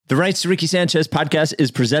The Rights to Ricky Sanchez podcast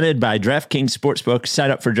is presented by DraftKings Sportsbook.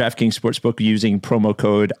 Sign up for DraftKings Sportsbook using promo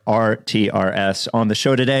code RTRS. On the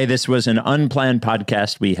show today, this was an unplanned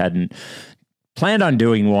podcast. We hadn't planned on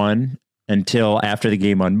doing one until after the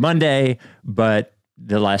game on Monday, but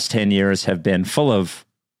the last 10 years have been full of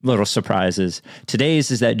little surprises.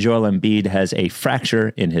 Today's is that Joel Embiid has a fracture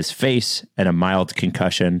in his face and a mild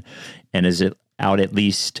concussion and is out at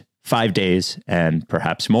least 5 days and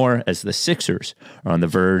perhaps more as the Sixers are on the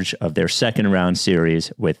verge of their second round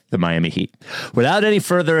series with the Miami Heat. Without any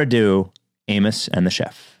further ado, Amos and the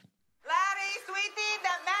Chef.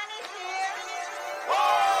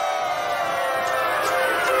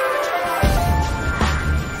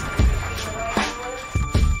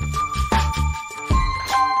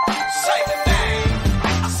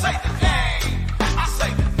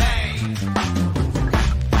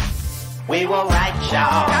 We were right,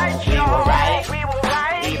 y'all. We were right.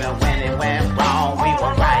 Even when it went wrong, we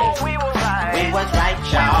were right. We was right,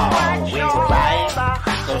 y'all. We were right.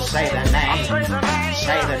 So say the name.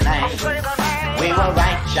 Say the name. We were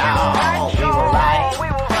right, y'all. We were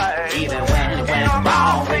right. Even when it went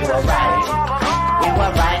wrong, we were right. We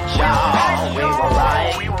were right, y'all. We were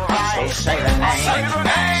right. So say the name.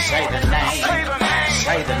 Say the name.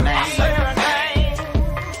 Say the name.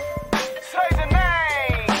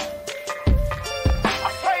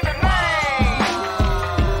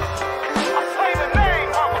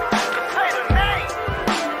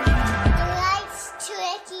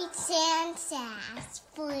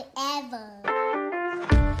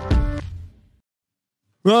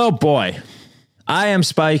 Oh boy, I am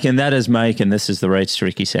Spike and that is Mike and this is the Rights to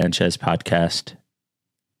Ricky Sanchez podcast.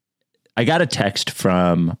 I got a text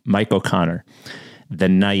from Mike O'Connor the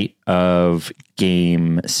night of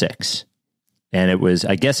game 6. And it was,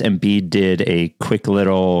 I guess Embiid did a quick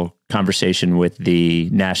little conversation with the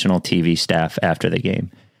national TV staff after the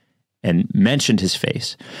game and mentioned his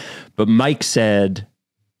face. But Mike said,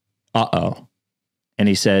 uh-oh. And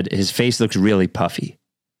he said, his face looks really puffy.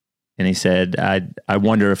 And he said, I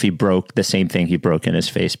wonder if he broke the same thing he broke in his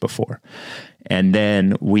face before. And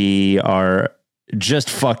then we are just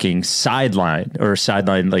fucking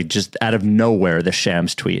sidelined, like just out of nowhere, the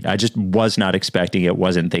Shams tweet. I just was not expecting it,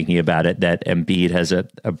 wasn't thinking about it, that Embiid has a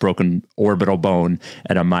broken orbital bone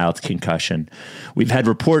and a mild concussion. We've had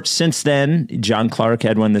reports since then. John Clark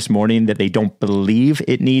had one this morning that they don't believe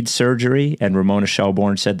it needs surgery. And Ramona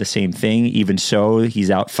Shelbourne said the same thing. Even so,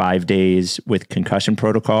 he's out 5 days with concussion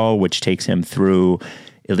protocol, which takes him through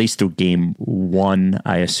at least through game 1,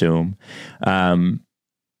 I assume.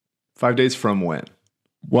 5 days from when?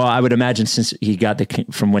 Well, I would imagine since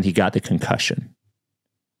from when he got the concussion.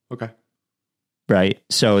 Okay. Right.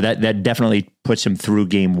 So that definitely puts him through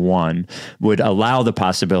game 1, would allow the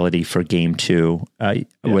possibility for game 2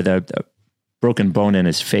 with a broken bone in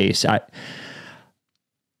his face.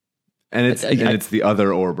 It's the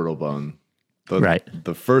other orbital bone. Right.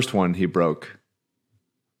 The first one he broke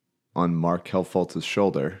on Markelle Fultz's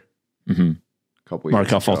shoulder. Mm-hmm.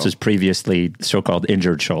 Markelle Fultz's previously so-called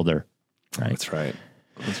injured shoulder. Right. That's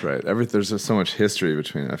right. There's just so much history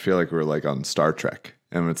between. I feel like we're like on Star Trek,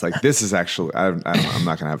 and it's like this is actually. I don't know, I'm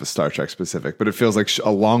not going to have a Star Trek specific, but it feels like a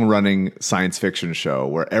long-running science fiction show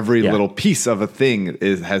where every little piece of a thing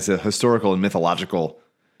has a historical and mythological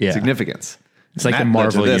significance. It's like the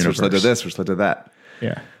Marvel universe, which led to this, which led to that.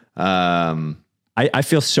 Yeah. I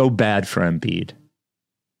feel so bad for Embiid.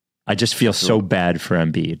 I just feel so bad for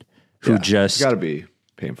Embiid, who just got to be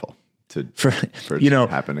painful for it to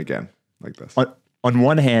happen again like this. On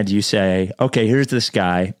one hand, you say, okay, here's this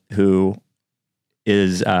guy who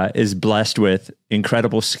is blessed with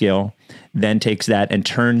incredible skill, then takes that and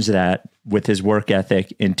turns that with his work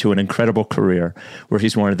ethic into an incredible career where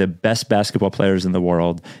he's one of the best basketball players in the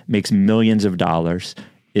world, makes millions of dollars,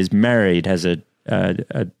 is married, has a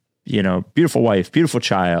beautiful wife, beautiful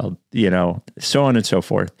child, so on and so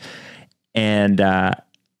forth. And,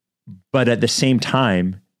 but at the same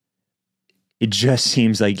time, it just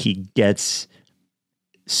seems like he gets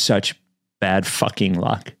such bad fucking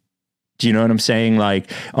luck. Do you know what I'm saying?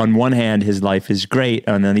 Like, on one hand, his life is great.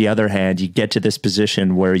 And on the other hand, you get to this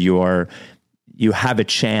position where you have a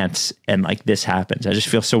chance and like this happens. I just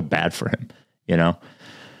feel so bad for him, Yeah.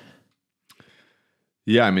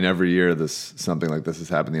 I mean, every year something like this has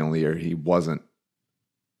happened. The only year he wasn't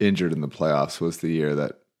injured in the playoffs was the year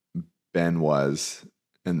that Ben was,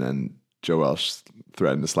 and then Joel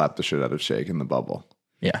threatened to slap the shit out of Shake in the bubble.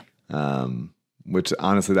 Yeah. Which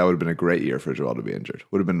honestly, that would have been a great year for Joel to be injured.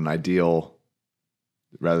 Would have been an ideal,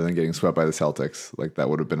 rather than getting swept by the Celtics. Like, that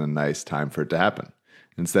would have been a nice time for it to happen.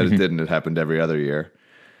 Instead, it didn't. It happened every other year.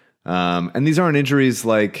 And these aren't injuries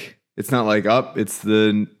like, it's not like, it's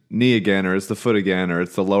the knee again, or it's the foot again, or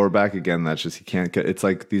it's the lower back again. That's just, he can't get, it's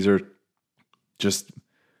like, these are just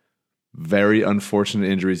very unfortunate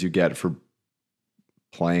injuries you get for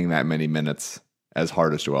playing that many minutes as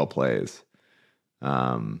hard as Joel plays.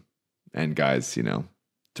 And guys,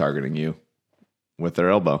 targeting you with their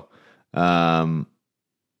elbow.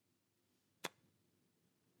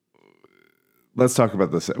 Let's talk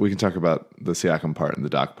about this. We can talk about the Siakam part and the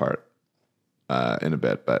Doc part in a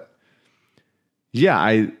bit, but yeah,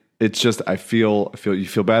 I feel you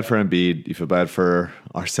feel bad for Embiid. You feel bad for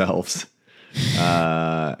ourselves.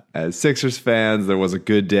 As Sixers fans, there was a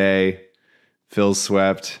good day. Phil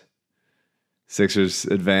swept. Sixers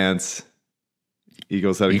advance.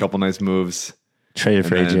 Eagles had a couple nice moves. Traded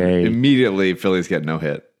for AJ. Immediately, Phillies get no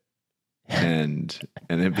hit. And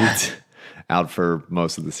Embiid's out for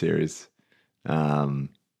most of the series. And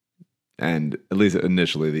at least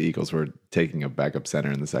initially, the Eagles were taking a backup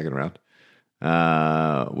center in the second round,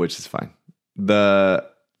 which is fine.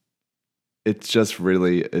 It's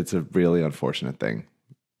a really unfortunate thing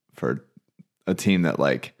for a team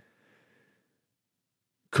that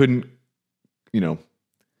couldn't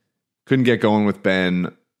get going with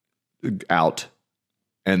Ben out,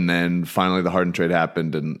 and then finally the Harden trade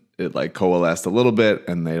happened, and it coalesced a little bit,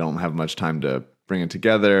 and they don't have much time to bring it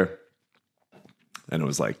together. And it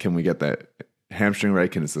was like, can we get that hamstring right?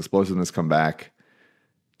 Can its explosiveness come back?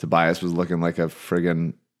 Tobias was looking like a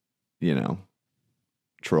friggin',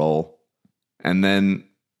 troll. And then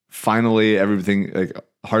finally everything,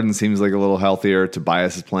 Harden seems like a little healthier.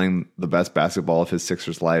 Tobias is playing the best basketball of his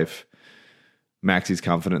Sixers life. Maxi's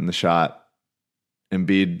confident in the shot.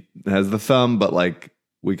 Embiid has the thumb, but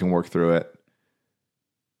we can work through it.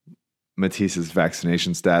 Matisse's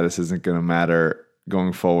vaccination status isn't going to matter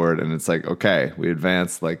going forward. And it's okay, we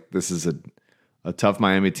advanced. This is a tough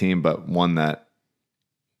Miami team, but one that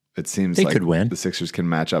it seems they could win. The Sixers can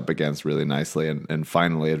match up against really nicely and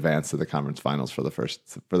finally advance to the conference finals for the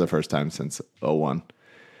first time since 2001.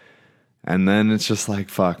 And then it's just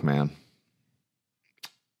fuck, man.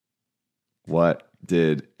 What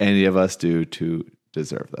did any of us do to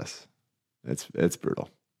deserve this? It's brutal.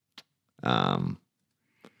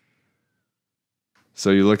 So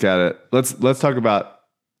you look at it. Let's talk about.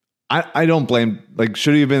 I don't blame.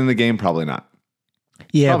 Should he have been in the game? Probably not.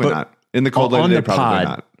 Yeah, probably not. In the cold light of day, probably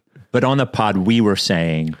not. But on the pod, we were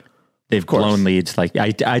saying they've blown leads. I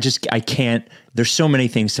can't. There's so many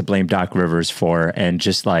things to blame Doc Rivers for, and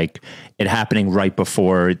just it happening right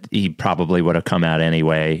before he probably would have come out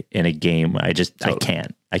anyway in a game. I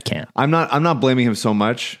can't. I'm not blaming him so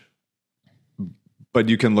much, but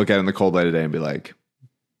you can look at it in the cold light of day and be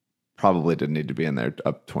probably didn't need to be in there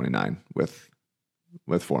up 29 with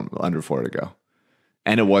under 4 to go,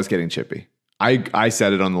 and it was getting chippy. I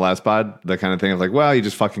said it on the last pod, the kind of thing of well, you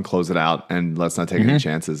just fucking close it out and let's not take any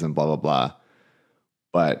chances and blah, blah, blah.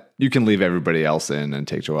 But you can leave everybody else in and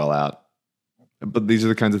take Joel out. But these are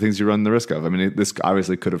the kinds of things you run the risk of. I mean, this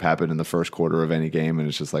obviously could have happened in the first quarter of any game, and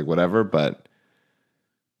it's just whatever, but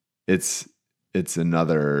it's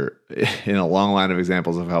another in a long line of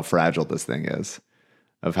examples of how fragile this thing is,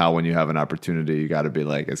 of how when you have an opportunity, you got to be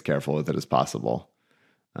as careful with it as possible.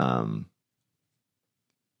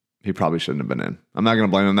 He probably shouldn't have been in. I'm not going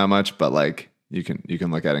to blame him that much, but you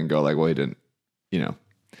can look at it and go well, he didn't,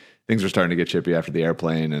 things were starting to get chippy after the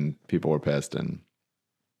airplane and people were pissed, and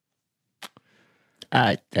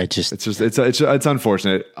it's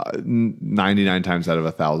unfortunate. 99 times out of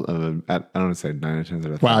 1,000, I don't want to say 99 times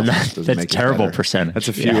out of 1,000. Wow, that's terrible percentage. That's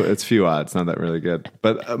a few. Yeah. It's few odds. Not that really good,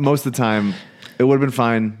 but most of the time it would have been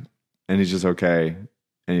fine, and he's just okay,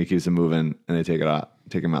 and he keeps it moving, and they take him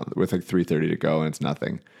out with 3:30 to go, and it's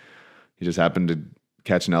nothing. He just happened to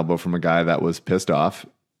catch an elbow from a guy that was pissed off,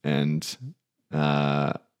 and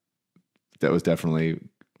that was definitely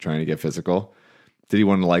trying to get physical. Did he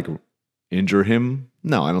want to injure him?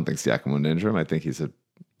 No, I don't think Siakam wanted to injure him. I think he's a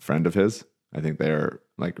friend of his. I think they're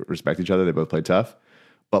respect each other. They both play tough,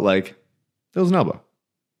 but it was an elbow.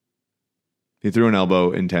 He threw an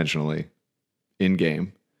elbow intentionally in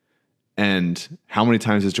game. And how many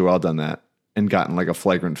times has Joel done that and gotten a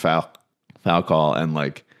flagrant foul call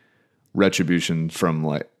and retribution from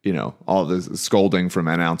all this scolding from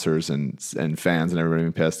announcers and fans and everybody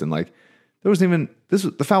being pissed, and there wasn't even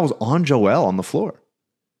the foul was on Joel on the floor,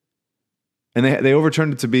 and they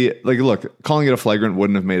overturned it to be look, calling it a flagrant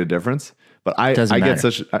wouldn't have made a difference, but I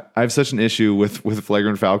have such an issue with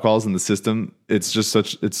flagrant foul calls in the system. It's just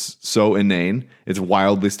it's so inane, it's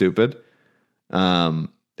wildly stupid, and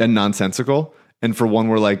nonsensical. And for one,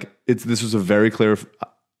 where this was a very clear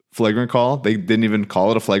flagrant call, they didn't even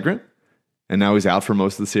call it a flagrant, and now he's out for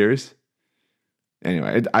most of the series.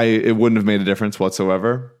 anyway, it wouldn't have made a difference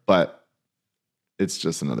whatsoever, but it's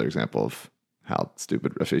just another example of how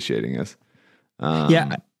stupid officiating is.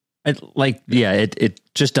 It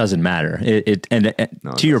just doesn't matter.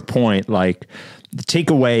 To your point, like take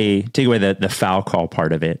away the foul call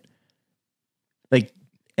part of it. Like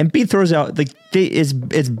Embiid throws out like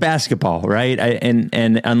it's basketball, right? And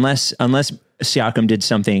unless Siakam did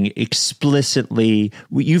something explicitly,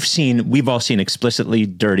 we've all seen explicitly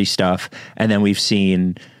dirty stuff, and then we've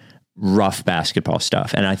seen rough basketball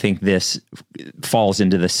stuff, and I think this falls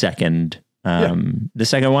into the second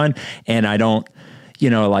one. And I don't,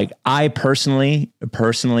 like I personally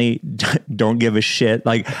don't give a shit.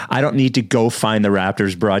 Like I don't need to go find the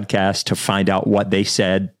Raptors broadcast to find out what they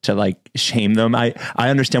said to like shame them. I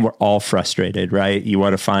understand we're all frustrated, right? You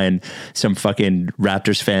want to find some fucking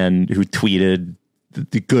Raptors fan who tweeted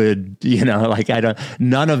the good, like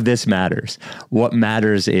none of this matters. What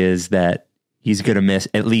matters is that he's going to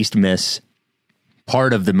at least miss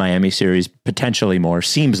part of the Miami series, potentially more,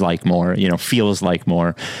 seems like more, feels like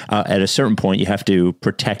more. At a certain point, you have to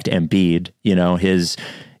protect Embiid,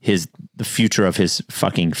 the future of his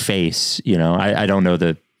fucking face. I don't know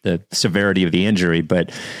the severity of the injury,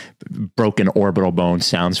 but broken orbital bone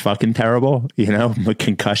sounds fucking terrible.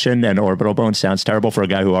 Concussion and orbital bone sounds terrible for a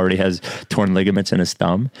guy who already has torn ligaments in his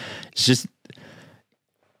thumb. It's just,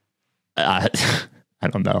 I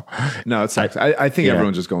don't know. No, it sucks. I think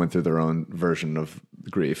everyone's just going through their own version of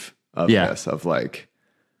grief of this, of like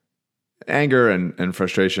anger and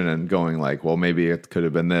frustration and going like, well, maybe it could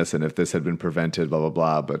have been this. And if this had been prevented, blah, blah,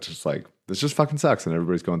 blah. But just like, this just fucking sucks. And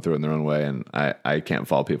everybody's going through it in their own way. And I can't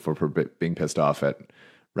fault people for being pissed off at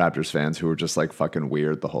Raptors fans who were just like fucking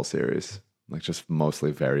weird the whole series. Like just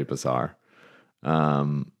mostly very bizarre. I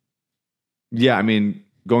mean,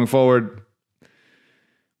 going forward,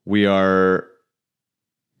 we are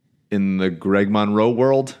in the Greg Monroe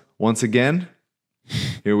world once again.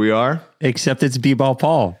 Here we are. Except it's B-ball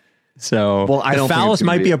Paul. So the fouls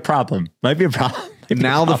might be a problem.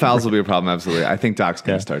 Now the fouls will be a problem. Absolutely. I think Doc's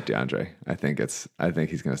going to start DeAndre. I think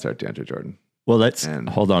he's going to start DeAndre Jordan. Well,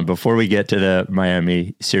 hold on. Before we get to the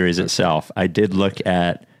Miami series itself, I did look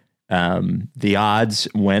at the odds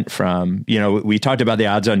went from, we talked about the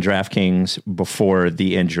odds on DraftKings before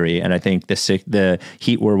the injury. And I think the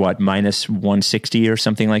Heat were minus 160 or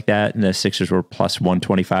something like that. And the Sixers were plus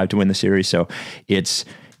 125 to win the series. So it's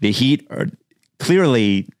the Heat are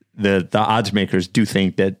clearly the odds makers do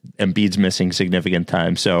think that Embiid's missing significant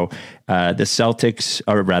time. So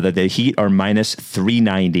the Heat are minus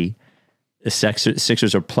 390. The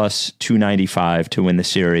Sixers are plus 295 to win the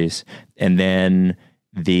series. And then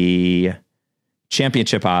the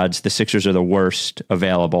championship odds, the Sixers are the worst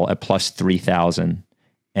available at plus 3,000.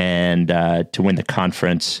 And to win the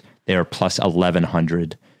conference, they are plus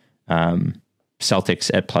 1,100.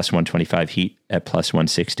 Celtics at plus 125, Heat at plus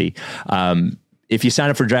 160. If you sign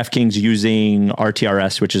up for DraftKings using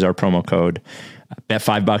RTRS, which is our promo code, bet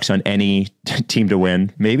 $5 on any team to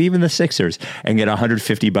win, maybe even the Sixers, and get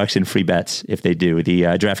 $150 in free bets if they do. The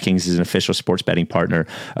DraftKings is an official sports betting partner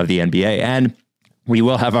of the NBA. And we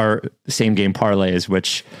will have our same game parlays,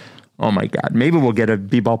 which, oh my God, maybe we'll get a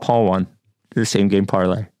B-ball Paul one, the same game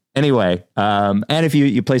parlay. Anyway, and if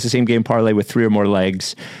you place the same game parlay with 3 or more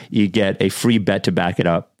legs, you get a free bet to back it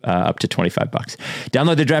up to $25.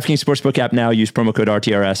 Download the DraftKings Sportsbook app now. Use promo code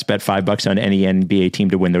RTRS. Bet $5 on any NBA team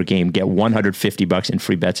to win their game. Get $150 in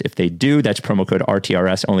free bets if they do. That's promo code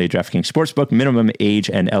RTRS. Only at DraftKings Sportsbook. Minimum age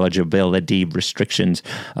and eligibility restrictions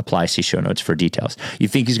apply. See show notes for details. You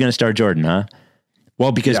think he's going to start Jordan, huh?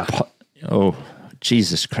 Well, because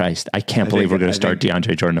Jesus Christ, I can't believe we're going to start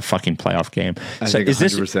DeAndre Jordan a fucking playoff game. I think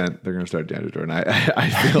 100% they're going to start DeAndre Jordan. I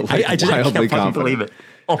feel like I wildly confident. Believe it.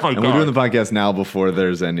 Oh my God. And we're doing the podcast now before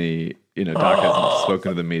there's any, Doc hasn't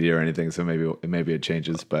spoken to the media or anything, so maybe it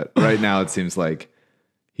changes. But right now it seems like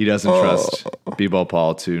he doesn't trust B-ball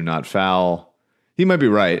Paul to not foul. He might be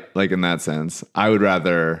right, like in that sense. I would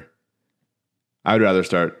rather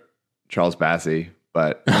start Charles Bassey,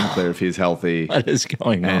 but unclear if he's healthy. What is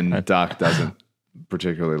going on? And Doc doesn't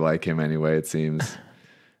particularly like him anyway, it seems.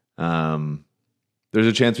 There's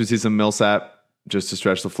a chance we see some Millsap just to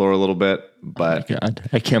stretch the floor a little bit, but oh God,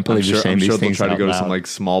 I can't believe you're saying these things. They'll try to go loud. To some like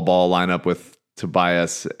small ball lineup with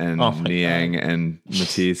Tobias and Niang and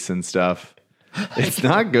Matisse and stuff. It's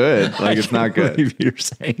not good. Like it's not good. You're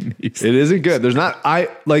saying these. It isn't good. There's not.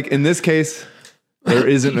 In this case, there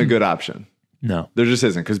isn't a good option. No, there just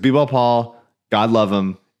isn't, because B-ball Paul, God love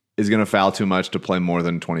him, is going to foul too much to play more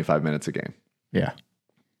than 25 minutes a game. Yeah,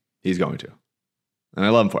 he's going to, and I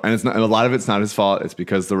love him for it. And it's not. And a lot of it's not his fault. It's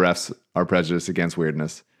because the refs are prejudiced against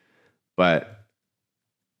weirdness. But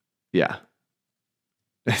yeah,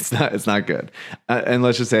 It's not good. And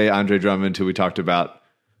let's just say Andre Drummond, who we talked about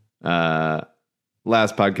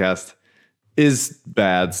last podcast, is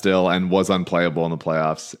bad still and was unplayable in the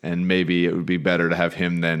playoffs. And maybe it would be better to have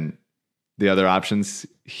him than the other options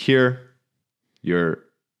here. Your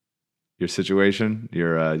situation,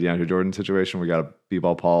 your DeAndre Jordan situation. We got a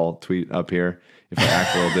B-Ball Paul tweet up here. If I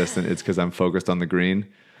act a little distant, it's because I'm focused on the green.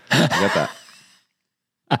 I get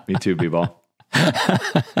that. Me too, B-Ball.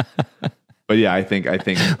 But yeah, I think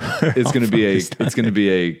it's going to be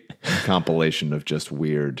a compilation of just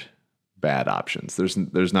weird, bad options. There's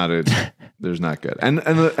not good. And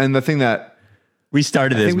the thing that we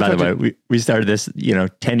started this, by the way, we started this,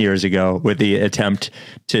 10 years ago with the attempt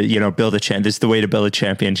to, build this is the way to build a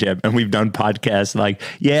championship. And we've done podcasts like,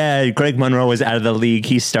 yeah, Greg Monroe was out of the league.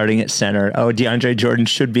 He's starting at center. Oh, DeAndre Jordan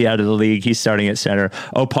should be out of the league. He's starting at center.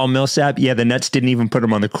 Oh, Paul Millsap. Yeah. The Nets didn't even put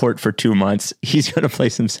him on the court for 2 months. He's going to play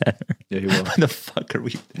some center. Yeah, he will. What the fuck are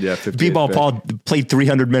we? Yeah. B-Ball Paul played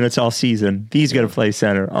 300 minutes all season. He's going to play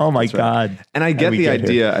center. Oh my God. And I get the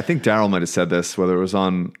idea. I think Daryl might have said this, whether it was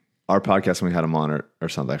on our podcast when we had him on or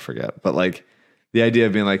something, I forget. But like the idea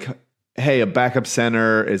of being like, hey, a backup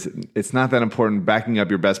center it's not that important. Backing up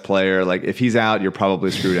your best player. Like if he's out, you're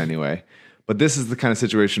probably screwed anyway. But this is the kind of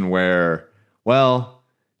situation where, well,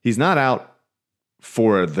 he's not out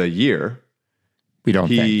for the year.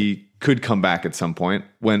 He could come back at some point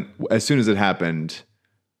as soon as it happened.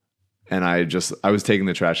 And I was taking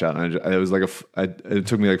the trash out, and it was like it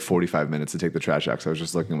took me like 45 minutes to take the trash out because I was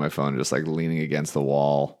just looking at my phone, and just like leaning against the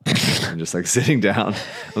wall and just like sitting down.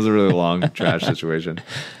 It was a really long trash situation.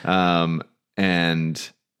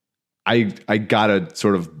 And I got a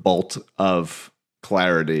sort of bolt of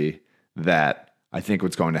clarity that I think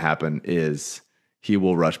what's going to happen is he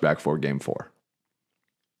will rush back for game 4,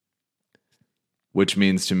 which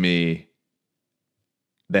means to me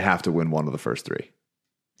they have to win one of the first 3.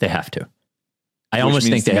 They have to. I almost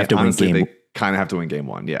think they have to win game. They kind of have to win game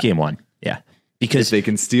 1. Yeah. Game 1. Yeah. Because if they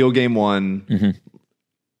can steal game 1,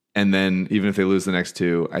 and then even if they lose the next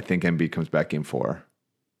 2, I think Embiid comes back game 4.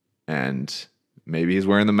 And maybe he's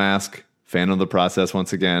wearing the mask, fan of the process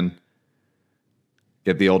once again.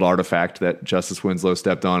 Get the old artifact that Justice Winslow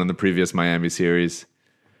stepped on in the previous Miami series.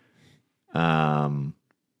 I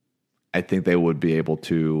think they would be able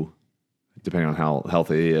to, depending on how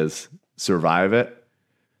healthy he is, survive it.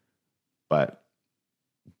 But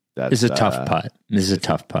it's a tough putt. This is a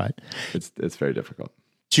tough putt. It's very difficult.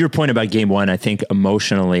 To your point about game 1, I think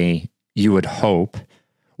emotionally you would hope.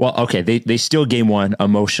 Well, okay, they steal game 1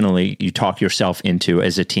 emotionally. You talk yourself into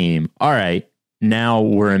as a team. All right, now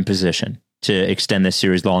we're in position to extend this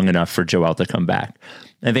series long enough for Joel to come back.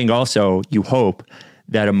 I think also you hope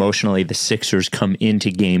that emotionally the Sixers come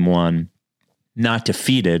into game 1 not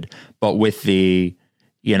defeated, but with the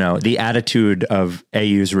attitude of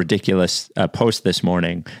AU's ridiculous post this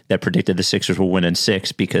morning that predicted the Sixers will win in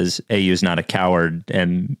 6 because AU's not a coward,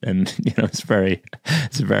 and it's very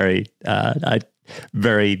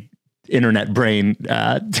very internet brain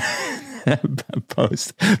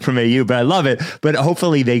post from AU, but I love it. But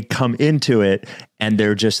hopefully they come into it and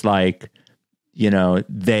they're just like,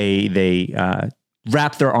 they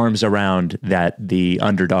wrap their arms around the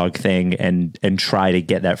underdog thing and try to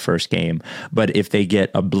get that first game. But if they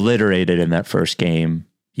get obliterated in that first game,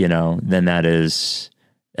 then that's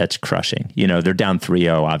crushing. They're down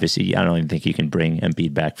 3-0. Obviously, I don't even think you can bring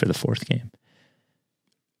Embiid back for the 4th game.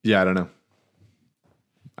 Yeah, I don't know.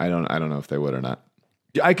 I don't know if they would or not.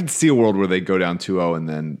 I could see a world where they go down 2-0 and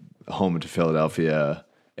then home to Philadelphia,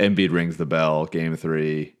 Embiid rings the bell, game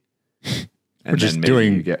 3. And just then maybe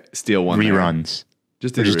doing you steal one reruns.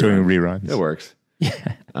 Just doing reruns. It works.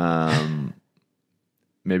 Yeah.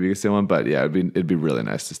 Maybe you can steal one, but yeah, it'd be really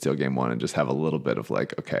nice to steal game 1 and just have a little bit of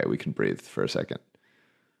like, okay, we can breathe for a second.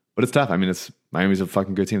 But it's tough. I mean, Miami's a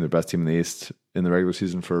fucking good team. They're the best team in the East in the regular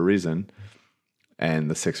season for a reason. And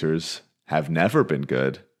the Sixers have never been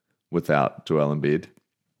good without Joel Embiid.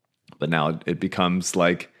 But now it becomes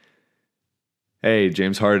like, hey,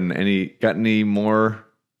 James Harden, got any more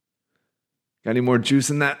juice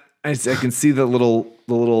in that? I can see the little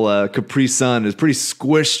Capri Sun is pretty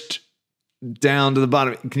squished down to the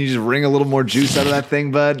bottom. Can you just wring a little more juice out of that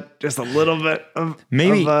thing, bud? Just a little bit of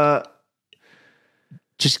maybe.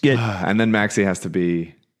 Just get, and then Maxey has to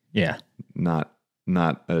be not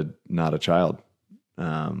a child,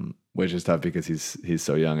 which is tough because he's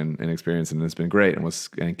so young and inexperienced, and it's been great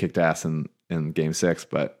and kicked ass in game 6,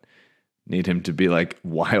 but need him to be like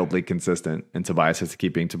wildly consistent, and Tobias has to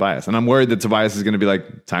keep being Tobias. And I'm worried that Tobias is going to be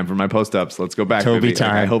like, time for my post ups. Let's go back. Toby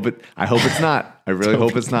time. Like, I hope it's not. I really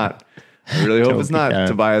hope it's not. I really hope it's not,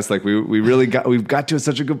 Tobias. Like we've got to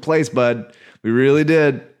such a good place, bud. We really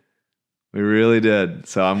did. We really did.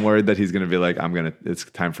 So I'm worried that he's going to be like, it's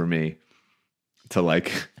time for me to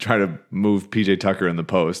like try to move PJ Tucker in the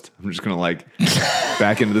post. I'm just going to like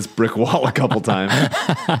back into this brick wall a couple times.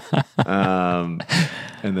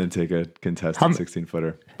 And then take a contested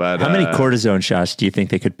 16-footer. But how many cortisone shots do you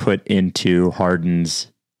think they could put into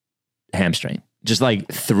Harden's hamstring? Just like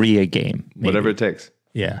 3 a game. Maybe. Whatever it takes.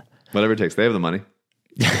 Yeah. Whatever it takes. They have the money.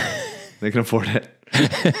 They can afford it.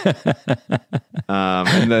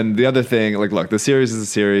 And then the other thing, like, look, the series is a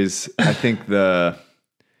series. I think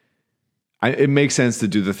it makes sense to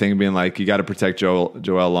do the thing being like, you got to protect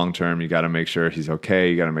Joel long term. You got to make sure he's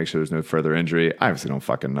okay. You got to make sure there's no further injury. I obviously don't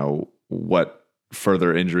fucking know what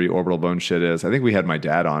further injury orbital bone shit is. I think we had my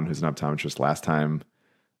dad on, who's an optometrist, last time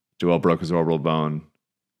Joel broke his orbital bone.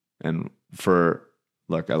 And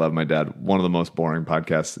look, I love my dad. One of the most boring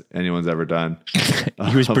podcasts anyone's ever done.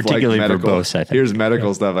 He was particularly verbose, I think. Here's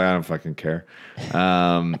medical stuff. I don't fucking care.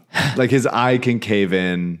 Like his eye can cave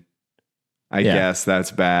in. I guess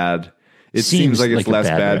that's bad. It seems like it's less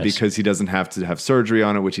bad because he doesn't have to have surgery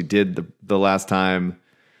on it, which he did the last time.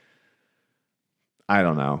 I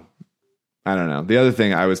don't know. The other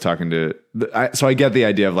thing I was talking to, so I get the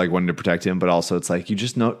idea of like wanting to protect him, but also it's like, you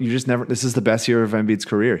just never, this is the best year of Embiid's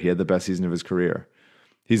career. He had the best season of his career.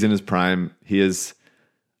 He's in his prime. He is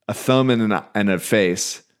a thumb and a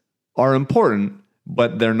face are important,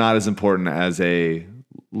 but they're not as important as a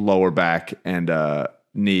lower back and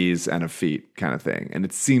knees and a feet kind of thing. And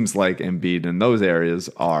it seems like Embiid in those areas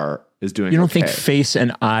is doing. You don't think face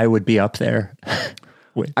and eye would be up there?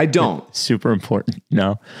 I don't. Super important.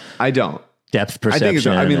 No, I don't. Depth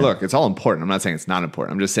perception. Look, it's all important. I'm not saying it's not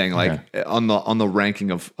important. I'm just saying like on the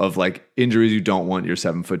ranking of like injuries you don't want your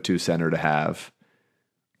 7'2" center to have,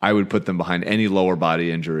 I would put them behind any lower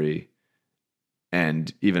body injury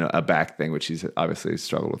and even a back thing, which he's obviously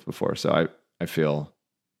struggled with before. So I feel,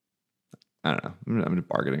 I don't know. I'm just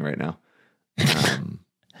bargaining right now.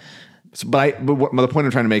 But the point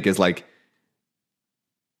I'm trying to make is like,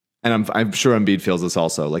 and I'm sure Embiid feels this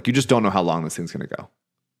also, like you just don't know how long this thing's going to go.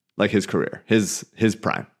 Like his career, his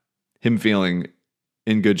prime, him feeling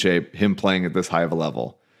in good shape, him playing at this high of a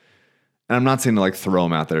level. And I'm not saying to like throw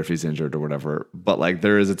him out there if he's injured or whatever, but like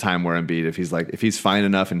there is a time where Embiid, if he's fine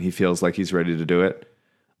enough and he feels like he's ready to do it,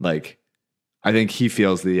 like I think he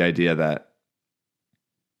feels the idea that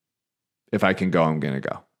if I can go, I'm going to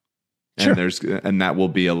go. Sure. And that will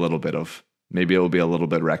be a little bit of, maybe it will be a little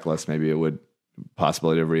bit reckless. Maybe it would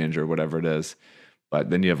possibility of re-injure, whatever it is. But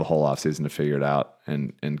then you have a whole offseason to figure it out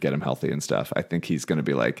and get him healthy and stuff. I think he's going to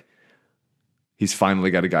be like, he's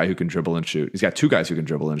finally got a guy who can dribble and shoot. He's got 2 guys who can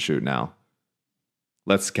dribble and shoot now.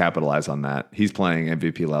 Let's capitalize on that. He's playing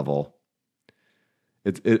MVP level.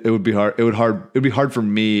 It would be hard. It would be hard for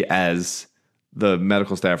me as the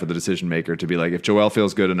medical staff or the decision maker to be like, if Joel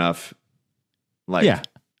feels good enough, like,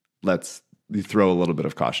 let's throw a little bit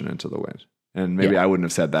of caution into the wind. And maybe I wouldn't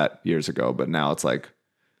have said that years ago, but now it's like,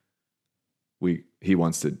 I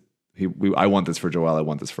want this for Joel. I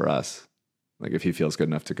want this for us. Like if he feels good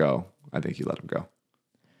enough to go, I think you let him go.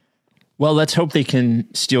 Well, let's hope they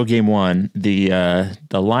can steal game 1. The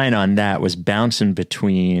line on that was bouncing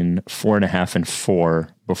between 4.5 and 4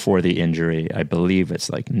 before the injury. I believe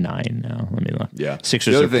it's like 9 now. Let me look. Yeah.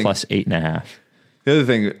 Sixers are plus 8.5. The other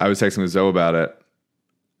thing, I was texting with Zoe about it.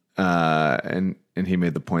 And he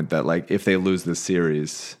made the point that like, if they lose this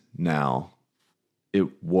series now,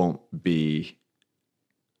 it won't be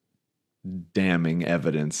damning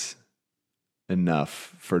evidence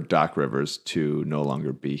enough for Doc Rivers to no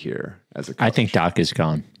longer be here as a coach. I think Doc is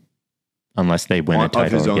gone unless they win a title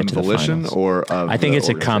of his or own get to volition, the finals. Or I think it's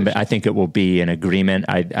a combat. I think it will be an agreement.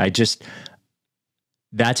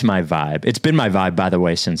 That's my vibe. It's been my vibe, by the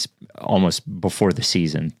way, since almost before the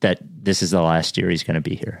season, that this is the last year he's going to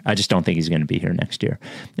be here. I just don't think he's going to be here next year.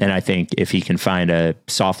 And I think if he can find a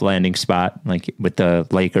soft landing spot, like with the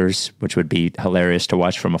Lakers, which would be hilarious to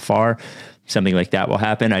watch from afar, something like that will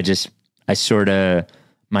happen. My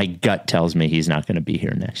gut tells me he's not going to be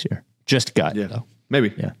here next year. Just gut, though.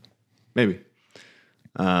 Maybe. Yeah. Maybe.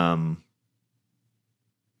 God,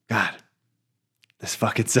 this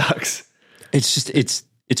fucking sucks. It's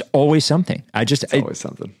always something. It's always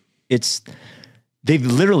something. They've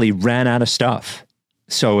literally ran out of stuff.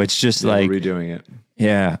 So it's just like redoing it.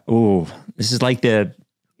 Yeah. Ooh, this is like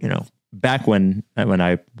back when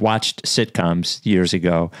I watched sitcoms years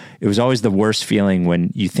ago, it was always the worst feeling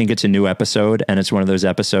when you think it's a new episode and it's one of those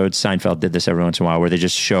episodes. Seinfeld did this every once in a while where they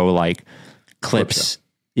just show like clips.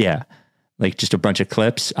 Yeah. Like just a bunch of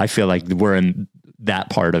clips. I feel like we're in that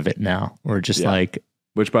part of it now. We're just like,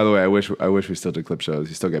 which by the way, I wish we still did clip shows.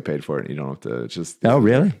 You still get paid for it. You don't have to just. Oh,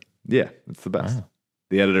 really? Yeah, it's the best. Wow.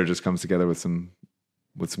 The editor just comes together with some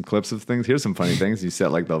clips of things. Here's some funny things. You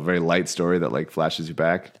set like the very light story that like flashes you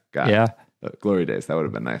back. God, Yeah. Glory days. That would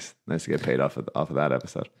have been nice. Nice to get paid off of that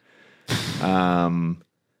episode.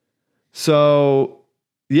 So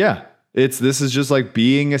yeah, this is just like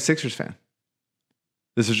being a Sixers fan.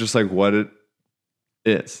 This is just like what it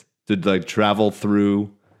is to like travel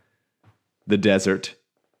through the desert,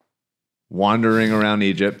 wandering around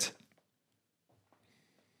Egypt.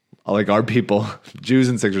 Like our people, Jews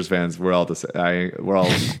and Sixers fans, we're all the same. We're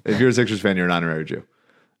all. If you're a Sixers fan, you're an honorary Jew.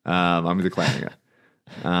 I'm declaring it.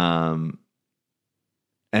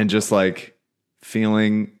 And just like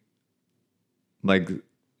feeling like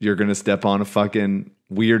you're gonna step on a fucking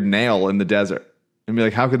weird nail in the desert and be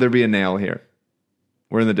like, how could there be a nail here?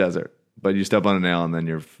 We're in the desert, but you step on a nail and then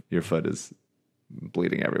your foot is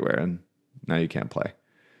bleeding everywhere, and now you can't play.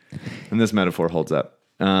 And this metaphor holds up.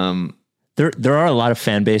 There are a lot of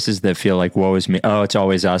fan bases that feel like, woe is me. Oh, it's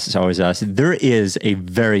always us. It's always us. There is a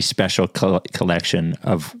very special collection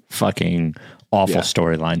of fucking awful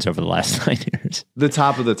storylines over the last 9 years. The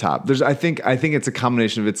top of the top. I think it's a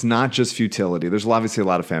combination of, it's not just futility. There's obviously a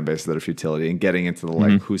lot of fan bases that are futility, and getting into the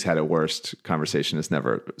like who's had it worst conversation is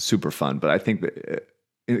never super fun. But I think that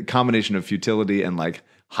a combination of futility and like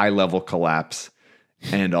high level collapse,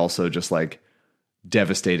 and also just like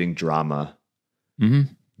devastating drama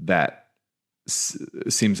that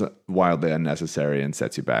seems wildly unnecessary and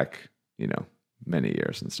sets you back, many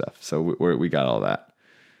years and stuff. So we got all that.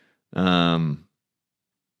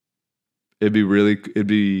 It'd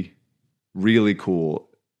be really cool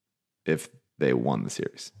if they won the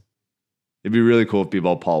series. It'd be really cool if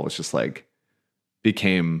B-Ball Paul was just like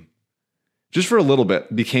became for a little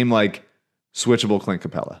bit like switchable Clint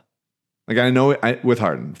Capella. Like I know with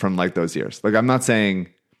Harden from like those years. Like I'm not saying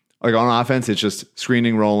like on offense it's just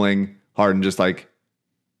screening, rolling, Harden just like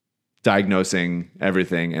diagnosing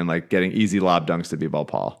everything and like getting easy lob dunks to B-Ball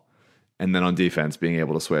Paul. And then on defense, being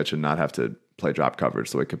able to switch and not have to play drop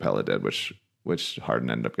coverage the way Capella did, which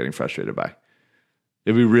Harden ended up getting frustrated by.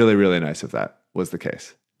 It'd be really, really nice if that was the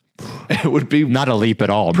case. It would be not a leap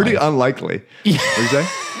at all. Pretty unlikely. Yeah. What did you say?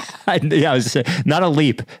 I was saying, not a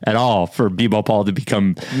leap at all for B-Ball Paul to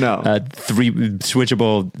become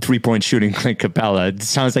switchable 3-point shooting Clint Capella. It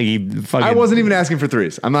sounds like he fucking... I wasn't even asking for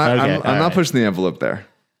threes. I'm not pushing the envelope there.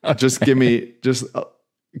 Okay. Just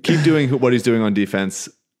keep doing what he's doing on defense.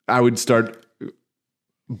 I would start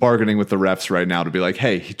bargaining with the refs right now to be like,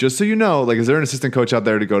 hey, just so you know, like, is there an assistant coach out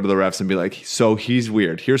there to go to the refs and be like, so he's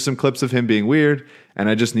weird. Here's some clips of him being weird, and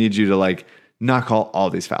I just need you to like not call all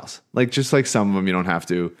these fouls. Like, just like some of them you don't have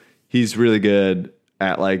to. He's really good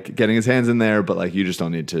at like getting his hands in there, but like you just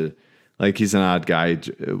don't need to. Like, he's an odd guy.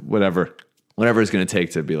 Whatever it's going to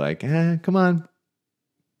take to be like, come on,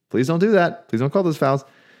 please don't do that. Please don't call those fouls.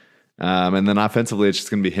 And then offensively, it's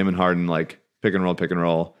just going to be him and Harden, like pick and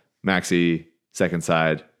roll, Maxey, second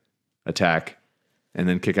side, attack, and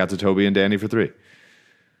then kick out to Toby and Danny for three.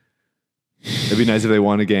 It'd be nice if they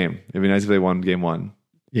won a game. It'd be nice if they won game one.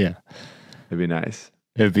 Yeah. It'd be nice.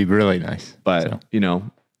 It'd be really nice. But,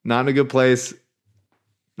 not in a good place.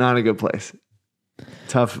 Not in a good place.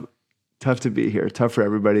 Tough to be here. Tough for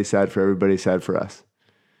everybody, sad for everybody, sad for us.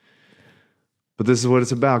 But this is what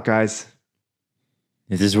it's about, guys.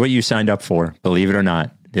 This is what you signed up for. Believe it or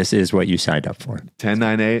not. This is what you signed up for.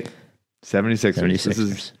 10-9-8, 76ers. This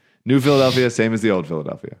is New Philadelphia, same as the old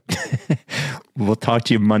Philadelphia. We'll talk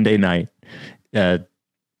to you Monday night. I'm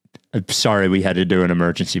sorry we had to do an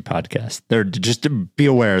emergency podcast. Just to be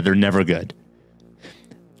aware, they're never good.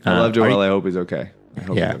 I love Joel. I hope he's okay.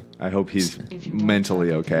 I hope he's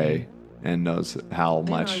mentally okay and knows how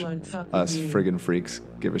much us friggin' freaks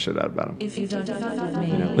give a shit out about him. If you don't fuck with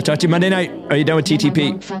me. We'll talk to you Monday night. Are you done with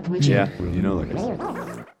TTP? Yeah,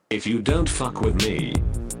 Lucas. If you don't fuck with me,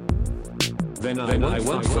 then I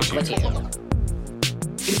won't fuck with you.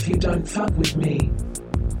 If you don't fuck with me,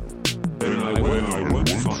 then I won't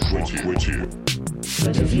fuck with you.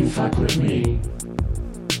 but if you fuck with me,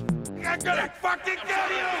 I'm gonna fucking kill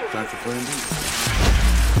you! Time for Plan B.